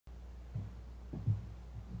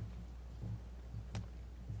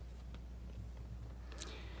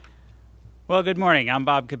Well, good morning. I'm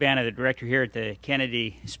Bob Cabana, the director here at the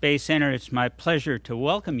Kennedy Space Center. It's my pleasure to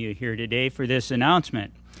welcome you here today for this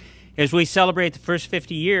announcement. As we celebrate the first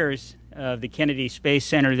 50 years of the Kennedy Space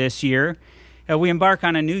Center this year, we embark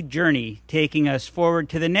on a new journey taking us forward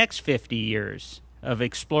to the next 50 years of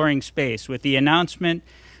exploring space with the announcement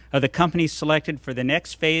of the companies selected for the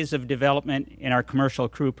next phase of development in our Commercial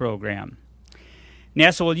Crew Program.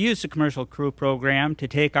 NASA will use the Commercial Crew Program to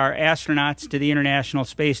take our astronauts to the International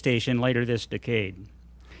Space Station later this decade.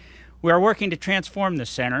 We are working to transform the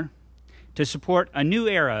center to support a new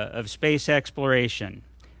era of space exploration,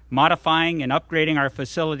 modifying and upgrading our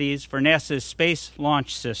facilities for NASA's Space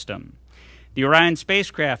Launch System. The Orion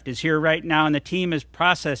spacecraft is here right now, and the team is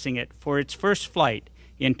processing it for its first flight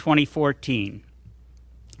in 2014.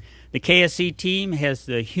 The KSC team has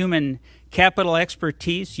the human capital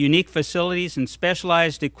expertise, unique facilities, and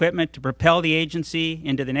specialized equipment to propel the agency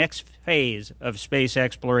into the next phase of space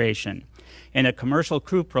exploration, and the Commercial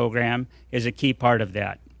Crew Program is a key part of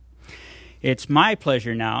that. It's my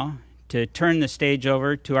pleasure now to turn the stage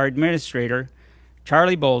over to our Administrator,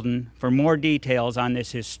 Charlie Bolden, for more details on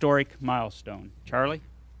this historic milestone. Charlie?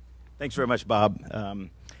 Thanks very much, Bob.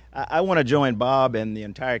 I want to join Bob and the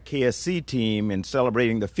entire KSC team in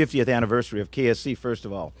celebrating the 50th anniversary of KSC, first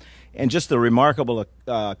of all, and just the remarkable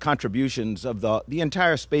contributions of the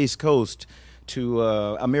entire Space Coast to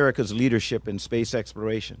America's leadership in space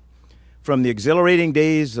exploration. From the exhilarating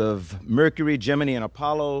days of Mercury, Gemini, and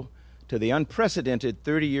Apollo to the unprecedented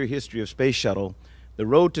 30-year history of Space Shuttle, the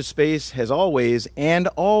road to space has always and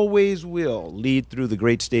always will lead through the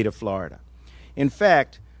great state of Florida. In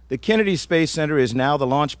fact, the Kennedy Space Center is now the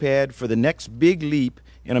launch pad for the next big leap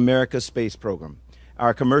in America's space program,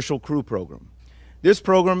 our Commercial Crew Program. This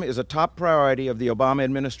program is a top priority of the Obama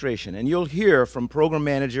administration, and you'll hear from Program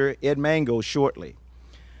Manager Ed Mango shortly.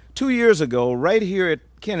 2 years ago, right here at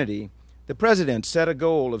Kennedy, the President set a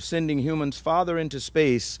goal of sending humans farther into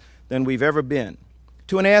space than we've ever been,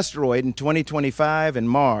 to an asteroid in 2025 and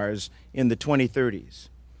Mars in the 2030s.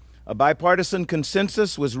 A bipartisan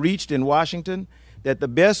consensus was reached in Washington that the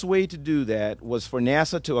best way to do that was for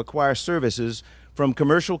NASA to acquire services from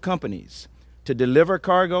commercial companies to deliver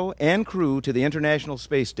cargo and crew to the International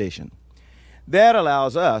Space Station. That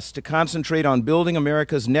allows us to concentrate on building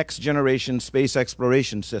America's next-generation space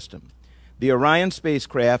exploration system, the Orion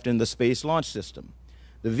spacecraft and the Space Launch System,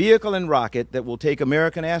 the vehicle and rocket that will take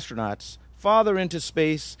American astronauts farther into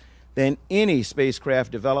space than any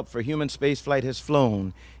spacecraft developed for human spaceflight has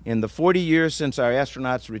flown in the 40 years since our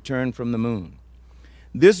astronauts returned from the moon.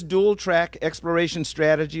 This dual-track exploration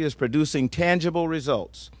strategy is producing tangible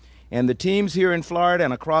results, and the teams here in Florida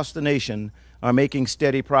and across the nation are making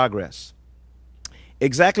steady progress.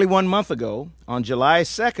 Exactly 1 month ago, on July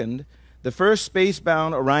 2nd, the first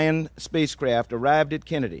space-bound Orion spacecraft arrived at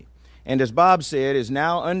Kennedy, and as Bob said, is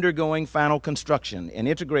now undergoing final construction and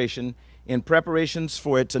integration in preparations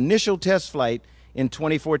for its initial test flight in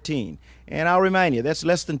 2014. And I'll remind you, that's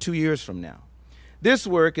less than 2 years from now. This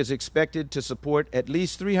work is expected to support at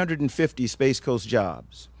least 350 Space Coast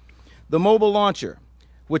jobs. The mobile launcher,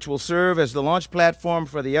 which will serve as the launch platform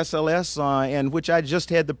for the SLS and which I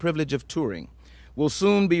just had the privilege of touring, will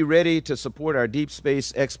soon be ready to support our deep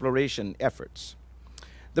space exploration efforts.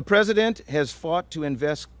 The President has fought to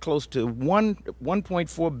invest close to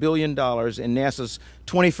 $1.4 billion in NASA's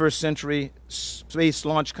 21st Century Space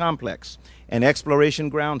Launch Complex and exploration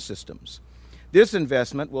ground systems. This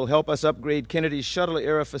investment will help us upgrade Kennedy's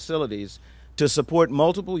shuttle-era facilities to support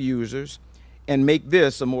multiple users and make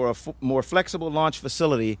this a more flexible launch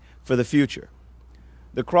facility for the future.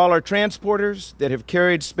 The crawler transporters that have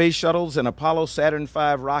carried space shuttles and Apollo Saturn V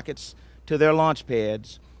rockets to their launch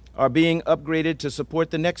pads are being upgraded to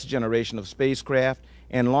support the next generation of spacecraft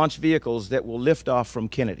and launch vehicles that will lift off from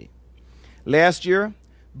Kennedy. Last year,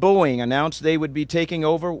 Boeing announced they would be taking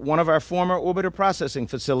over one of our former orbiter processing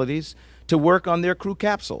facilities to work on their crew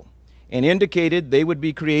capsule and indicated they would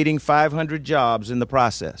be creating 500 jobs in the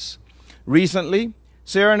process. Recently,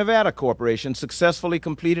 Sierra Nevada Corporation successfully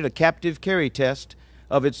completed a captive carry test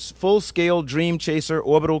of its full-scale Dream Chaser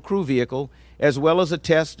orbital crew vehicle, as well as a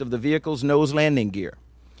test of the vehicle's nose landing gear.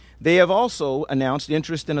 They have also announced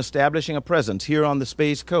interest in establishing a presence here on the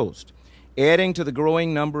Space Coast, adding to the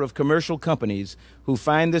growing number of commercial companies who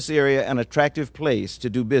find this area an attractive place to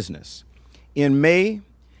do business. In May,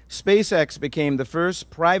 SpaceX became the first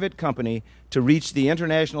private company to reach the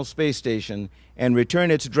International Space Station and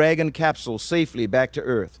return its Dragon capsule safely back to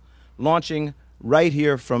Earth, launching right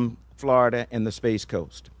here from Florida and the Space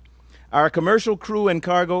Coast. Our commercial crew and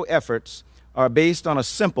cargo efforts are based on a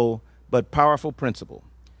simple but powerful principle.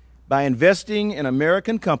 By investing in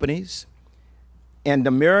American companies and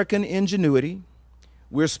American ingenuity,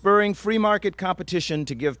 we're spurring free market competition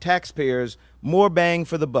to give taxpayers more bang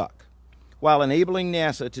for the buck, while enabling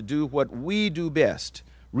NASA to do what we do best,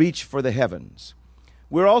 reach for the heavens.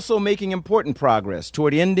 We're also making important progress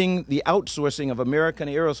toward ending the outsourcing of American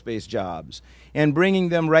aerospace jobs and bringing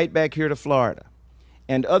them right back here to Florida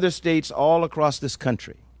and other states all across this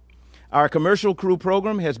country. Our commercial crew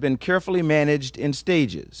program has been carefully managed in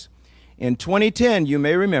stages. In 2010, you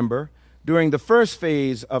may remember, during the first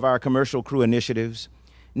phase of our commercial crew initiatives,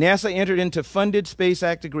 NASA entered into funded Space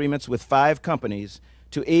Act agreements with 5 companies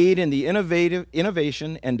to aid in the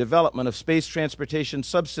innovation and development of space transportation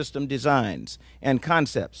subsystem designs and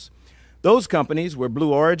concepts. Those companies were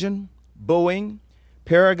Blue Origin, Boeing,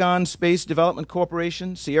 Paragon Space Development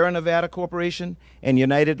Corporation, Sierra Nevada Corporation, and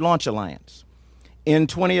United Launch Alliance. In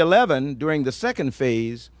 2011, during the second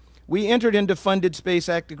phase, we entered into funded Space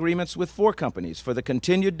Act agreements with 4 companies for the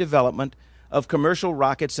continued development of commercial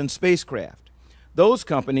rockets and spacecraft. Those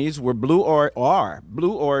companies were Blue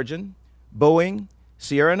Origin, Boeing,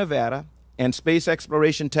 Sierra Nevada, and Space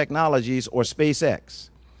Exploration Technologies, or SpaceX.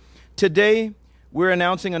 Today, we're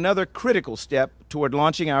announcing another critical step toward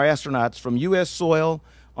launching our astronauts from U.S. soil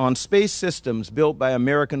on space systems built by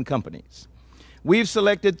American companies. We've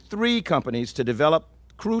selected 3 companies to develop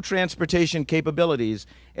crew transportation capabilities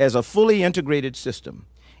as a fully integrated system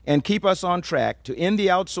and keep us on track to end the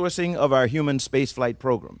outsourcing of our human spaceflight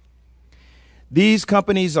program. These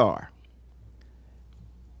companies are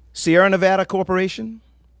Sierra Nevada Corporation,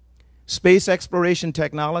 Space Exploration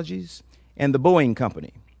Technologies, and the Boeing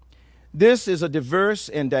Company. This is a diverse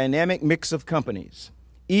and dynamic mix of companies,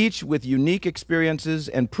 each with unique experiences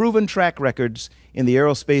and proven track records in the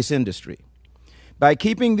aerospace industry. By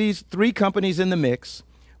keeping these 3 companies in the mix,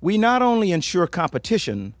 we not only ensure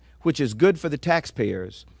competition, which is good for the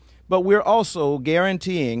taxpayers, but we're also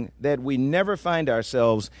guaranteeing that we never find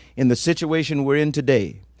ourselves in the situation we're in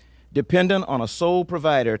today, dependent on a sole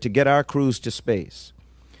provider to get our crews to space.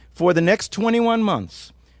 For the next 21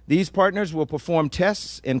 months, these partners will perform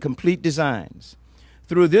tests and complete designs.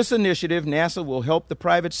 Through this initiative, NASA will help the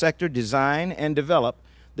private sector design and develop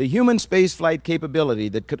the human spaceflight capability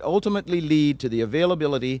that could ultimately lead to the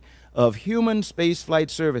availability of human spaceflight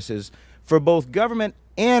services for both government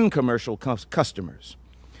and commercial customers.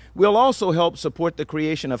 We'll also help support the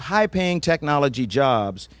creation of high-paying technology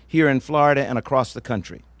jobs here in Florida and across the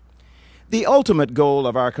country. The ultimate goal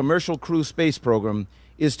of our commercial crew space program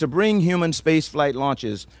is to bring human spaceflight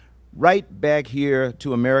launches right back here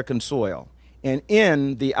to American soil and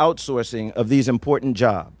end the outsourcing of these important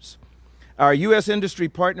jobs. Our U.S. industry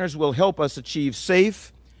partners will help us achieve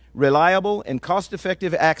safe, reliable, and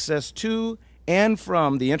cost-effective access to and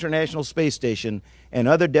from the International Space Station and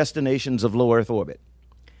other destinations of low Earth orbit.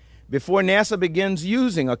 Before NASA begins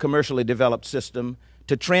using a commercially developed system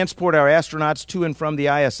to transport our astronauts to and from the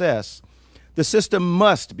ISS, the system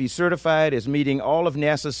must be certified as meeting all of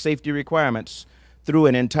NASA's safety requirements through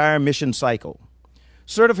an entire mission cycle.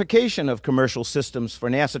 Certification of commercial systems for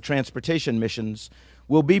NASA transportation missions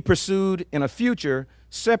will be pursued in a future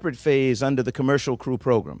separate phase under the commercial crew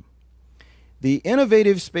program. The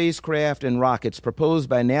innovative spacecraft and rockets proposed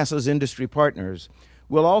by NASA's industry partners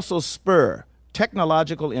will also spur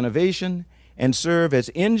technological innovation and serve as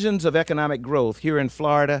engines of economic growth here in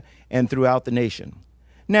Florida and throughout the nation.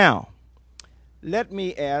 Now, let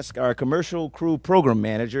me ask our commercial crew program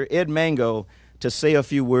manager, Ed Mango, to say a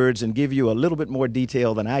few words and give you a little bit more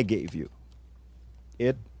detail than I gave you.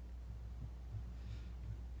 Ed?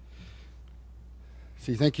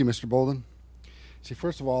 Thank you, Mr. Bolden.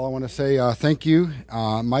 First of all, I want to say thank you.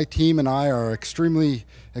 My team and I are extremely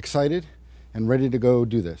excited and ready to go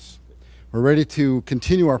do this. We're ready to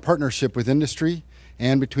continue our partnership with industry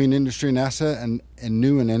and between industry and NASA in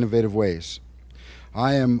new and innovative ways.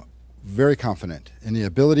 I am very confident in the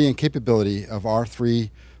ability and capability of our 3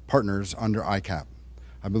 partners under ICAP.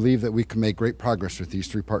 I believe that we can make great progress with these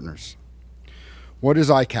 3 partners. What is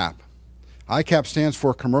ICAP? ICAP stands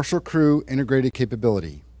for Commercial Crew Integrated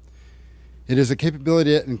Capability. It is a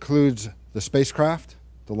capability that includes the spacecraft,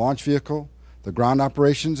 the launch vehicle, the ground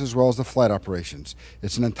operations, as well as the flight operations.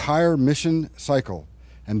 It's an entire mission cycle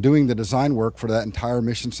and doing the design work for that entire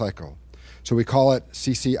mission cycle. So we call it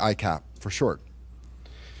CC-ICAP for short.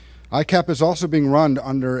 ICAP is also being run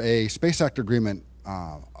under a Space Act agreement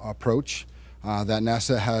approach that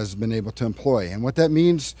NASA has been able to employ. And what that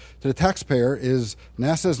means to the taxpayer is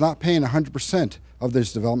NASA is not paying 100% of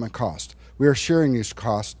this development cost. We are sharing these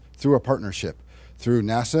costs through a partnership, through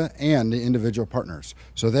NASA and the individual partners.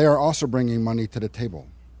 So they are also bringing money to the table.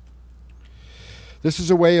 This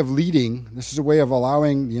is a way of leading, this is a way of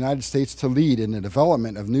allowing the United States to lead in the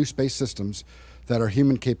development of new space systems that are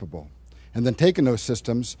human capable, and then taking those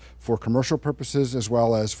systems for commercial purposes as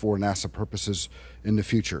well as for NASA purposes in the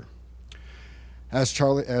future. As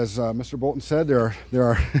Mr. Bolden said,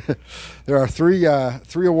 there are three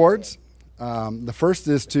awards. The first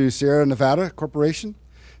is to Sierra Nevada Corporation.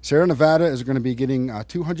 Sierra Nevada is going to be getting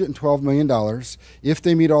 $212 million if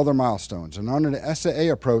they meet all their milestones. And under the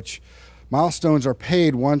SAA approach, milestones are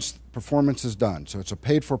paid once performance is done. So it's a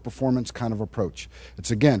paid-for-performance kind of approach. It's,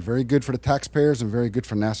 again, very good for the taxpayers and very good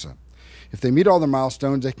for NASA. If they meet all the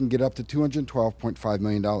milestones, they can get up to $212.5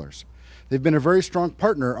 million. They've been a very strong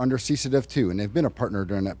partner under CCDEV-2, and they've been a partner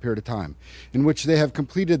during that period of time, in which they have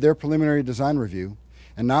completed their preliminary design review,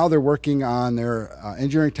 and now they're working on their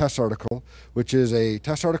engineering test article, which is a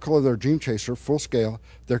test article of their Dream Chaser, full scale,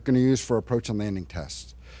 they're going to use for approach and landing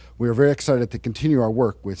tests. We are very excited to continue our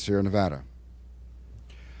work with Sierra Nevada.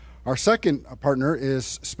 Our second partner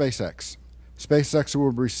is SpaceX. SpaceX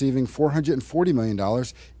will be receiving $440 million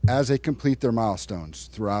as they complete their milestones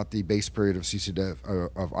throughout the base period of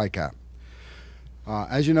of ICAP.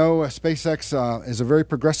 As you know, SpaceX is a very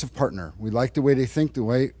progressive partner. We like the way they think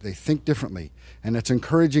differently, and it's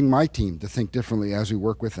encouraging my team to think differently as we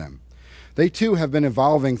work with them. They too have been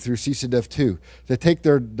evolving through CCDEV-2. They take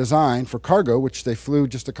their design for cargo, which they flew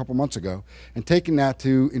just a couple months ago, and taking that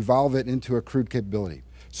to evolve it into a crewed capability.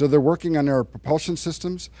 So they're working on their propulsion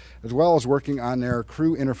systems as well as working on their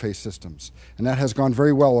crew interface systems. And that has gone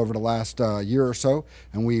very well over the last year or so,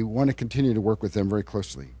 and we want to continue to work with them very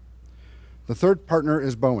closely. The third partner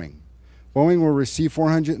is Boeing. Boeing will receive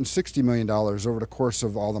 $460 million over the course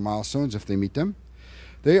of all the milestones if they meet them.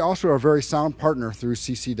 They also are a very sound partner through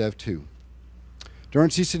CCDEV-2. During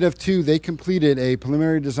CCDEV-2, they completed a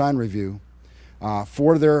preliminary design review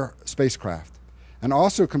for their spacecraft and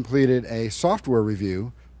also completed a software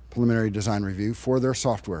review, preliminary design review for their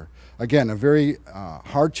software. Again, a very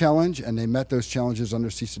hard challenge, and they met those challenges under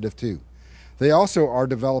CCDEV-2. They also are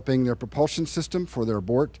developing their propulsion system for their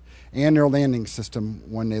abort and their landing system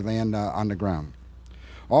when they land on the ground.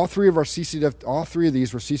 All three of these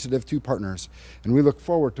were CCDEV-2 partners, and we look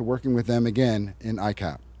forward to working with them again in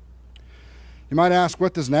ICAP. You might ask,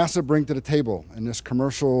 what does NASA bring to the table in this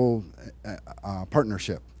commercial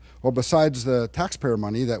partnership? Well, besides the taxpayer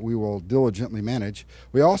money that we will diligently manage,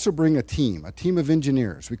 we also bring a team of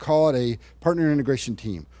engineers. We call it a partner integration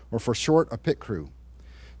team, or for short, a pit crew.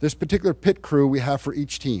 This particular pit crew we have for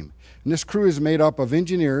each team. And this crew is made up of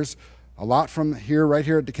engineers, a lot from right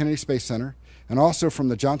here at the Kennedy Space Center, and also from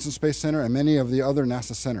the Johnson Space Center and many of the other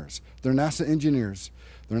NASA centers. They're NASA engineers.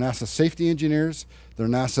 They're NASA safety engineers. They're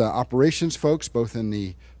NASA operations folks, both in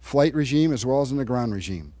the flight regime as well as in the ground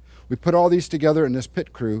regime. We put all these together in this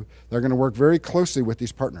pit crew. They're going to work very closely with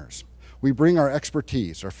these partners. We bring our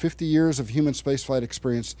expertise, our 50 years of human spaceflight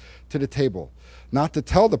experience to the table, not to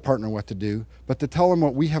tell the partner what to do, but to tell them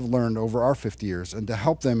what we have learned over our 50 years and to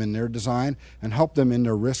help them in their design and help them in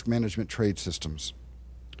their risk management trade systems.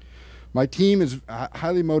 My team is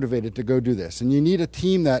highly motivated to go do this, and you need a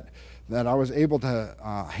team that I was able to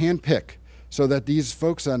handpick so that these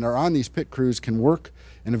folks that are on these pit crews can work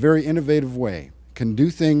in a very innovative way, can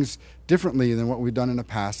do things differently than what we've done in the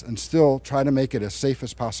past, and still try to make it as safe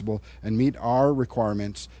as possible and meet our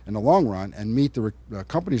requirements in the long run and meet the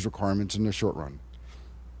company's requirements in the short run.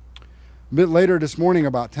 A bit later this morning,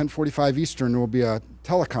 about 10:45 Eastern, there will be a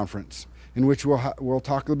teleconference in which we'll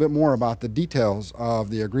talk a little bit more about the details of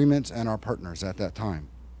the agreements and our partners at that time.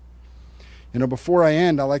 You know, before I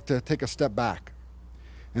end, I like to take a step back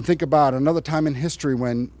and think about another time in history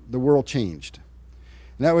when the world changed.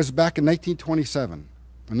 And that was back in 1927.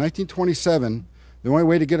 In 1927, the only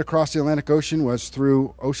way to get across the Atlantic Ocean was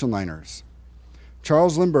through ocean liners.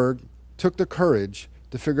 Charles Lindbergh took the courage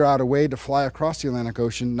to figure out a way to fly across the Atlantic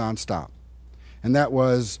Ocean nonstop. And that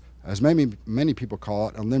was, as many people call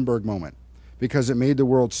it, a Lindbergh moment, because it made the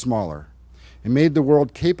world smaller. It made the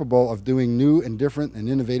world capable of doing new and different and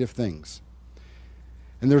innovative things.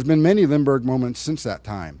 And there's been many Lindbergh moments since that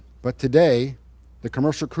time. But today, the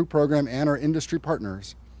Commercial Crew Program and our industry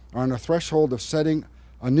partners are on the threshold of setting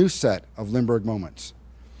a new set of Lindbergh moments.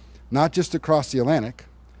 Not just to cross the Atlantic,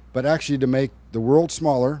 but actually to make the world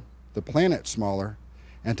smaller, the planet smaller,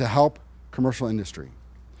 and to help commercial industry.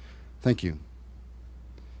 Thank you.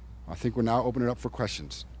 I think we'll now open it up for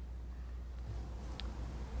questions.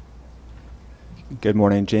 Good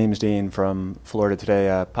morning, James Dean from Florida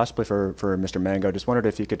Today. Possibly for Mr. Mango, just wondered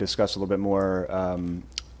if you could discuss a little bit more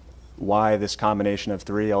why this combination of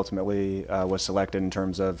three ultimately was selected in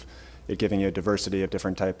terms of it giving you a diversity of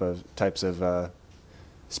different types of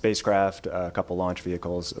spacecraft, a couple launch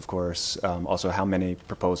vehicles, of course. Also, how many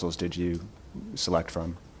proposals did you select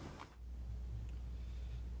from?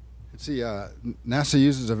 See, NASA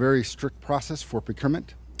uses a very strict process for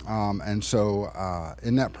procurement, and so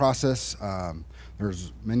in that process,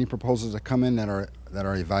 there's many proposals that come in that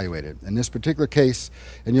are evaluated. In this particular case,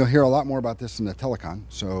 and you'll hear a lot more about this in the telecon,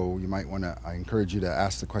 so you might want to. I encourage you to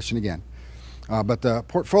ask the question again. But the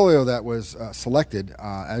portfolio that was selected,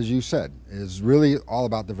 as you said, is really all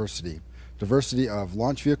about diversity. Diversity of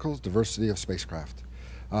launch vehicles, diversity of spacecraft,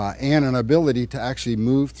 and an ability to actually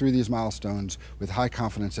move through these milestones with high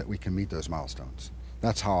confidence that we can meet those milestones.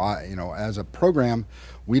 That's how as a program,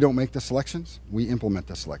 we don't make the selections, we implement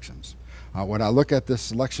the selections. When I look at this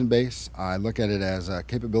selection base, I look at it as a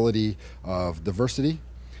capability of diversity,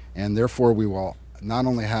 and therefore we will not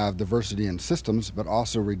only have diversity in systems, but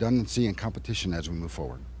also redundancy and competition as we move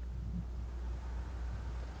forward.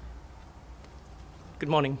 Good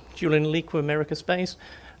morning. Julian Leak with America Space.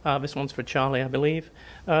 This one's for Charlie, I believe.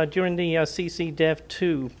 During the CC Dev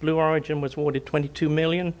 2, Blue Origin was awarded $22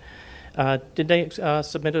 million. Did they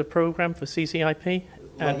submit a program for CCIP?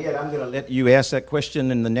 Well, yeah, I'm going to let you ask that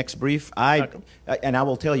question in the next brief. And I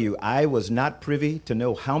will tell you, I was not privy to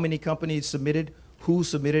know how many companies submitted, who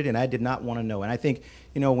submitted, and I did not want to know. And I think,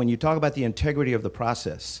 when you talk about the integrity of the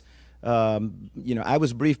process, I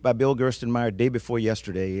was briefed by Bill Gerstenmaier day before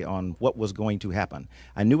yesterday on what was going to happen.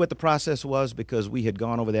 I knew what the process was because we had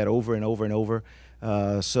gone over that over and over and over.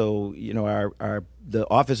 So, the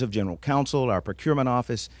Office of General Counsel, our procurement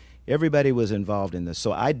office, everybody was involved in this.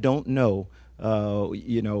 So I don't know,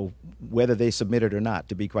 whether they submitted or not,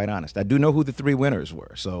 to be quite honest. I do know who the three winners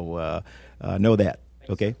were, so know that.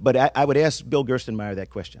 Okay, but I would ask Bill Gerstenmaier that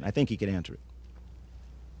question. I think he could answer it.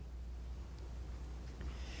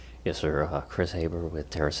 Yes, sir. Chris Haber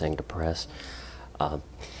with Terra Sancta Press. Are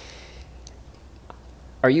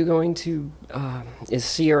you going to, is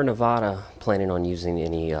Sierra Nevada planning on using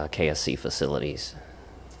any KSC facilities?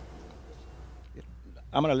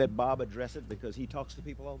 I'm going to let Bob address it because he talks to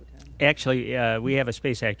people all the time. Actually, we have a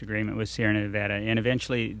Space Act agreement with Sierra Nevada, and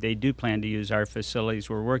eventually they do plan to use our facilities.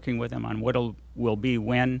 We're working with them on what will be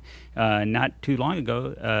when. Not too long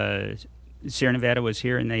ago, Sierra Nevada was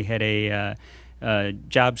here, and they had a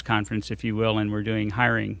jobs conference, if you will, and we're doing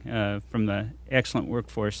hiring from the excellent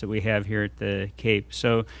workforce that we have here at the Cape.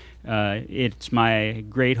 So it's my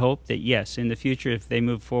great hope that, yes, in the future, if they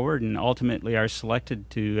move forward and ultimately are selected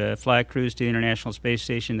to fly a cruise to the International Space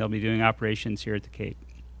Station, they'll be doing operations here at the Cape.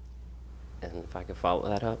 And if I could follow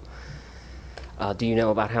that up, do you know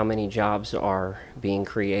about how many jobs are being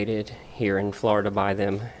created here in Florida by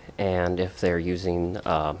them, and if they're using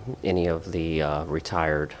any of the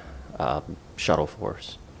retired shuttle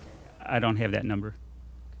force? I don't have that number.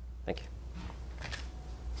 Thank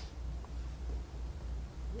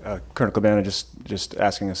you. Colonel Cabana, just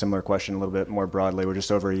asking a similar question a little bit more broadly. We're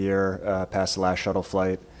just over a year past the last shuttle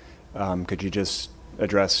flight. Could you just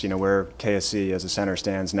address, where KSC as a center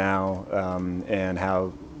stands now, and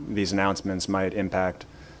how these announcements might impact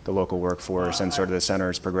the local workforce and sort of the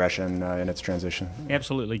center's progression in its transition?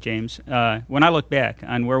 Absolutely, James. When I look back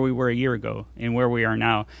on where we were a year ago and where we are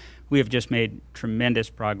now, we have just made tremendous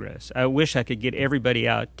progress. I wish I could get everybody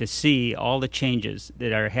out to see all the changes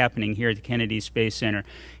that are happening here at the Kennedy Space Center.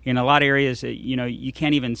 In a lot of areas, you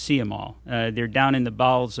can't even see them all. They're down in the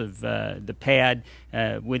bowels of the pad,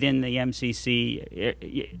 within the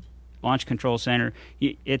MCC, Launch Control Center.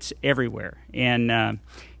 It's everywhere. And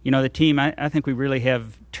the team, I think we really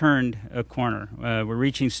have turned a corner. We're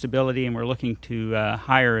reaching stability, and we're looking to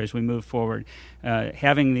hire as we move forward.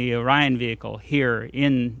 Having the Orion vehicle here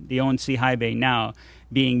in the ONC High Bay now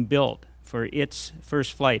being built for its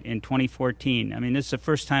first flight in 2014. I mean, this is the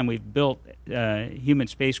first time we've built human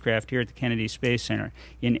spacecraft here at the Kennedy Space Center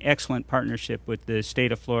in excellent partnership with the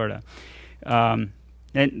state of Florida. And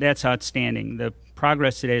that's outstanding. The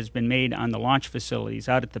progress that has been made on the launch facilities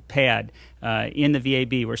out at the pad, in the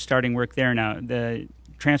VAB, we're starting work there now. The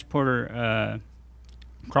transporter,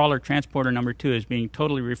 crawler transporter number 2 is being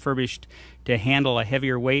totally refurbished to handle a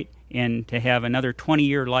heavier weight and to have another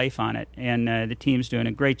 20-year life on it, and the team's doing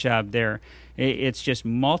a great job there. It's just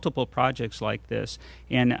multiple projects like this,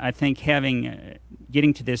 and I think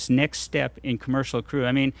getting to this next step in commercial crew,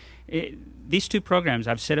 I mean, these two programs,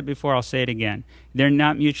 I've said it before, I'll say it again, they're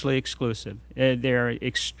not mutually exclusive. They're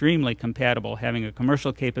extremely compatible, having a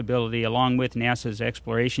commercial capability along with NASA's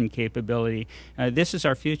exploration capability. This is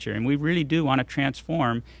our future, and we really do want to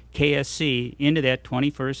transform KSC into that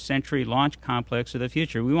 21st century launch complex of the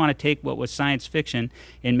future. We want to take what was science fiction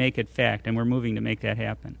and make it fact, and we're moving to make that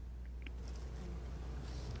happen.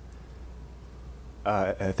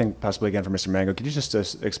 I think possibly again for Mr. Mango, could you just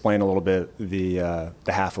explain a little bit the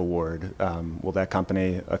HAF award? Will that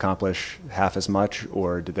company accomplish half as much,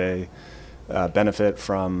 or did they benefit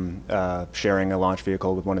from sharing a launch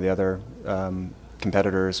vehicle with one of the other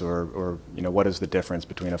competitors, or what is the difference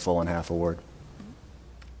between a full and half award?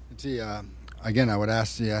 See, again, I would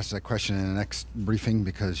ask you to ask that question in the next briefing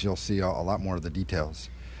because you'll see a lot more of the details.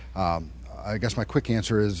 I guess my quick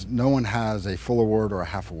answer is no one has a full award or a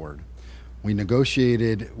half award. We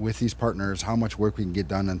negotiated with these partners how much work we can get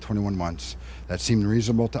done in 21 months that seemed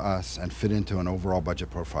reasonable to us and fit into an overall budget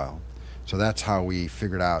profile. So that's how we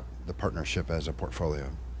figured out the partnership as a portfolio.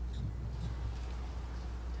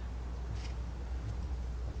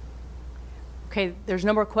 Okay, there's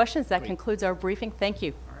no more questions. That concludes our briefing. Thank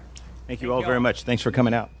you. Thank you all very much. Thanks for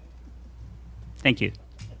coming out. Thank you.